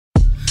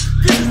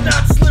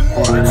not Slim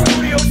 1 in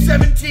Studio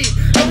 17,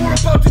 and we're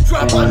about to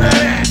drop on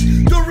that ass.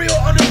 The real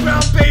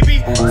underground,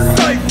 baby,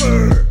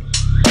 Cypher.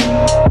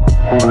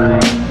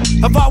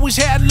 I've always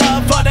had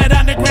love for that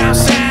underground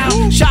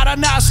sound. Shout out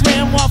now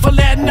Slim 1 for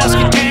letting us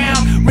get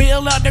down.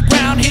 Real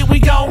underground, here we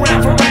go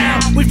round for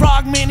round. We've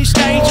rocked many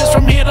stages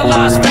from here to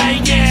Las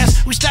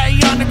Vegas. We stay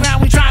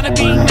underground, we trying to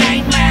be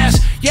nameless.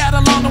 Yet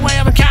along the way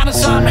I've encountered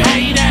some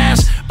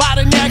haters.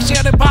 By the next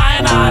year they're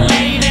buying our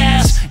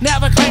latest.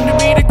 Never claim to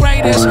be the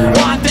greatest.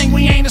 One thing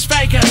we ain't as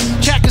fakers.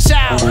 Check us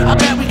out, I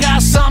bet we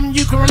got something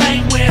you can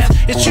relate with.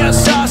 It's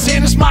just us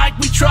and this mic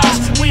we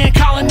trust. We ain't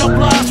calling no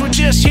bluffs, we're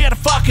just here to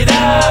fuck it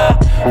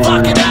up.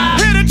 Fuck it up.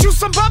 Here to chew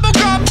some bubble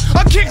gum,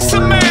 I'll kick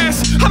some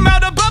ass. I'm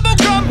out of bubble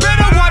gum,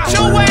 better watch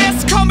your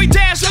ass. Call me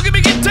Dash, look at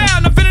me get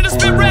down. I'm finna to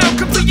spin round,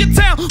 come to your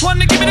town.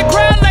 Wanna give me the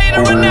crowd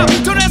later or now.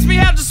 Don't ask me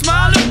how to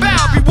smile and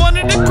bow. Be one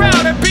in the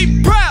crowd and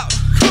be proud.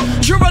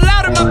 You're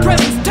allowed in my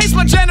presence, taste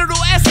my genital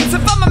essence.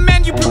 If I'm a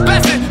man, you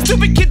pubescent.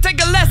 Stupid kid,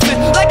 take a lesson,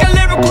 like a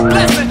lyrical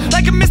blessing,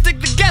 like a mystic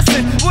to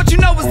guessing. What you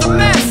know is a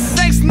mess.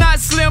 Thanks, not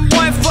Slim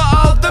 1 for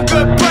all the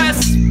good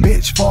press.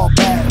 Bitch, fall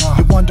back,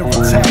 you're under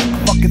attack.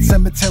 Fucking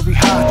cemetery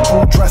hot,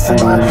 cool dressing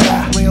all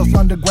black. Real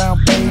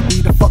underground,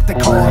 baby, the fuck they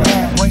call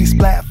that? Brain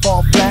splat,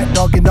 fall flat,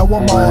 dog, you know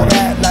I'm all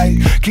that.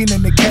 Like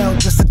Keenan and Kel,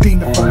 just a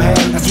demon from hell.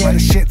 That's why the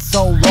shit's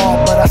so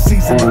raw, but I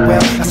season it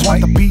well. That's why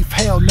the beef,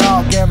 hell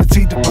no,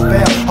 guaranteed to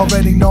prevail.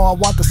 Already know I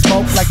want the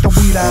smoke like the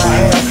weed I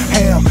have.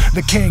 Hail,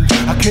 the king,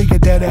 I kill your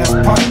dead ass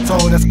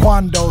pronto. That's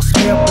Quando,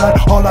 smear blood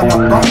all on the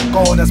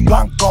Bronco. That's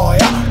Blanco,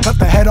 yeah, cut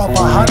the head off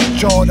a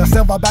honcho. The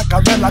silver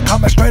Baccarella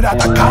coming straight out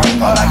the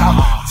Congo. Like a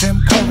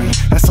Tim Curry,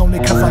 that's only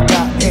cause I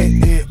got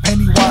it.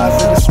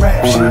 Pennywise in this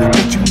rap shit,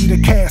 bitch you need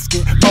a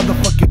casket.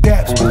 Motherfuck your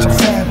daps, bitch I'm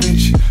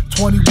savage.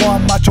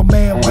 21 macho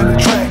man when the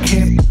track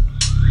hit.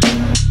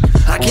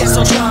 I guess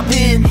I'll drop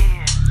in,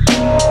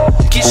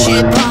 get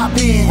shit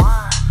poppin'.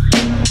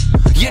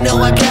 You know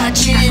I got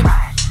Jim,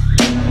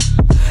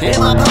 and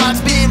my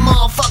pot's been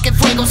motherfucking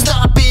fuego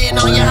stopping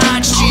on your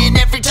hot shit.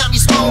 Every time you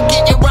smoke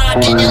it, you're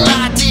rockin', you're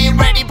locked in,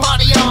 ready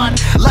party on.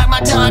 Like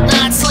my dog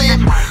not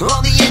Slim,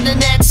 on the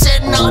internet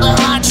setting all the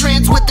hot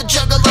trends. With the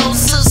juggalo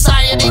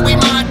society we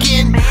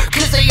mocking,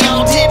 cause they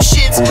all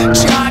dipshits,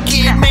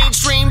 jockin',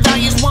 mainstream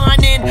values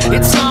whining.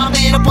 It's all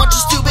been a bunch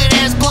of stupid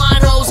ass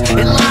blind hoes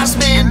and lost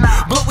men.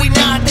 But we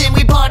not them,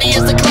 we party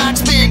as the clock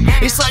spin.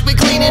 It's like we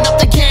cleaning up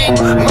the gang,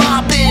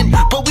 mopping.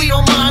 But we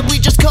don't mind, we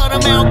just cut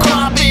them out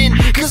cropping.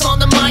 Cause on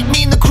the mic,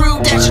 me and the crew,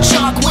 dash and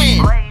chalk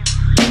win.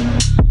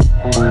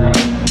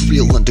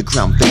 Real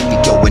underground, baby,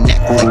 go and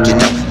act like you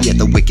know. Yeah,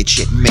 the wicked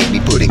shit made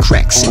me putting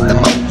cracks in the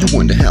mold. You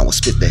wonder how I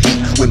spit the heat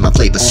when my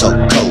flavor's so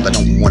cold. I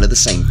don't want it the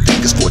same thing,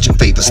 cause fortune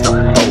favors the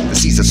bold. The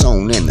season's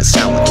own in the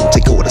sour, don't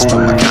take orders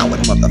from a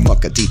coward.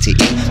 Motherfucker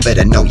DTE,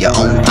 better know your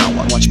own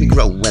power. Watch me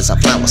grow as I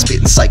flower,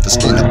 spitting Cypher,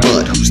 spin a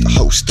bud. Who's the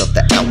host of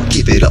the hour?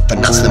 Give it up for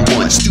not Slim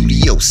 1.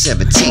 Studio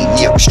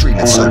 17, yeah, we're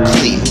streaming so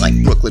clean. Like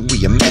Brooklyn,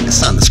 we a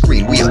menace on the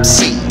screen, we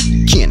obscene.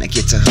 Can I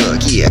get to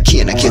hug? Yeah,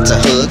 can I get to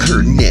hug?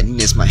 Her netting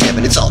is my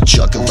heaven, it's all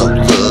juggalo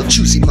love.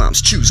 Choosy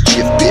moms choose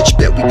Jif, bitch,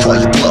 bet we call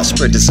you bluff.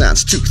 Spread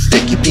designs too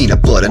thick, your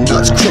peanut butter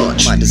nuts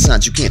crunch. My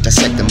designs, you can't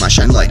dissect them, I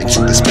shine light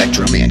into the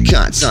spectrum.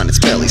 Mankind's on its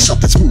belly,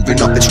 something's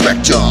moving up its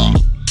rectum.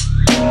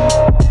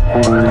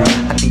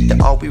 I think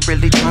that all we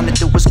really trying to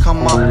do is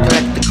come up,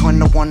 collect the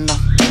corner one up.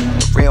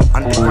 The real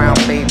underground,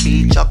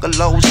 baby,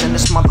 juggalos in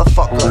this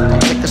motherfucker.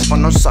 Don't take us for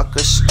no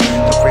suckers.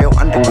 The real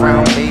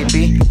underground,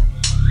 baby.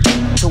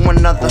 To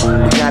another,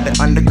 we got it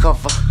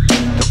undercover.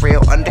 The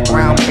real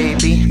underground,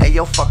 baby. Hey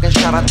yo, fucking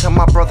shout out to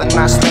my brother,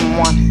 not Slim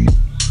 1.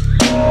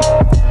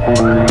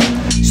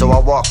 So I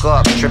walk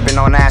up, tripping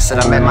on acid,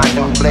 I met my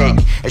new Blake.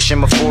 At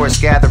Shimmer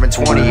Forest Gathering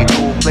 20, a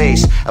cool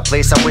place. A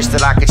place I wish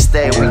that I could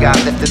stay. We got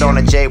lifted on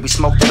a J, we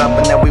smoked it up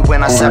and then we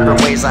went our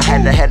separate ways. I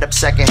had to head up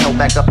second hill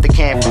back up to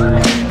camping,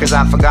 cause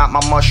I forgot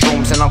my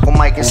mushrooms and Uncle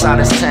Mike inside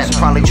his tent.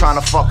 Probably trying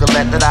to fuck a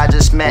let that I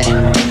just met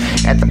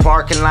at the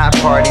parking lot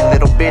party.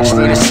 Little bitch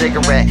need a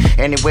cigarette.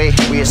 Anyway,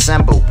 we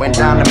assembled, went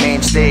down the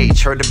main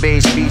stage. Heard the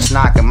bass beats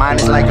knocking, mine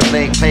is like a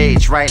blank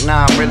page. Right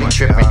now I'm really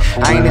tripping,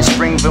 I ain't in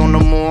Springville no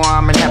more,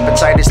 I'm in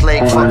Hepatitis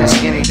Lake, fucking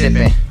skinny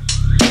dipping.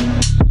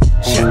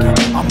 Check it,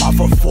 I'm off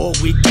a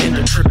 4-week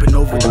bender, tripping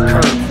over the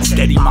curb.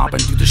 Steady mopping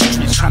through the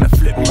streets, trying to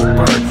flip me a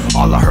bird.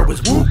 All I heard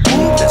was whoop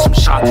whoop, there's some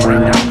shots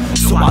right now.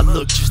 So I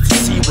looked just to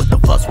see what the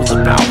fuss was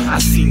about. I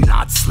seen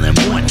not Slim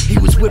 1, he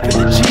was whipping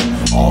the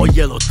Jeep. All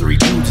yellow, 3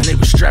 dudes and they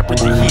were strapped with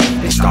the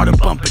heat. They started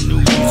bumping new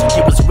music,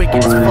 it was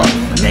wicked as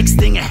fuck. Next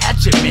thing a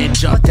hatchet man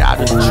jumped out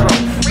of the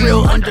trunk.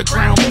 Real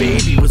underground,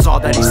 baby, was all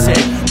that he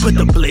said. Put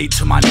the blade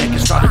to my neck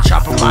and started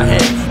chopping my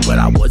head. But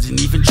I wasn't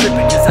even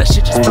tripping, cause that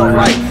shit just felt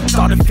right.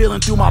 Started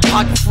feeling through my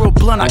pocket for a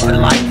blunt I could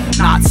light.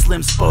 Not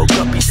Slim spoke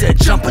up, he said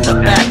jump in the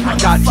back. I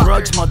got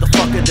drugs,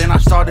 motherfucker, then I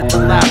started to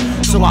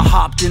laugh. So I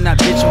hopped in that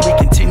bitch and we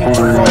continued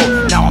to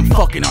roll. Now I'm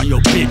fucking on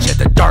your bitch at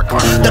the dark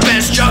carnival. The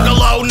best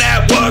juggalo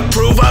network,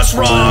 prove us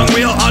wrong.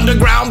 Real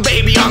underground,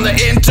 baby, on the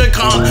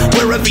intercom.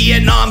 We're a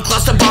Vietnam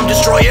cluster bomb,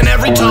 destroying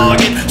every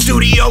target.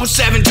 Studio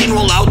 17,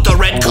 roll out the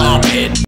red carpet.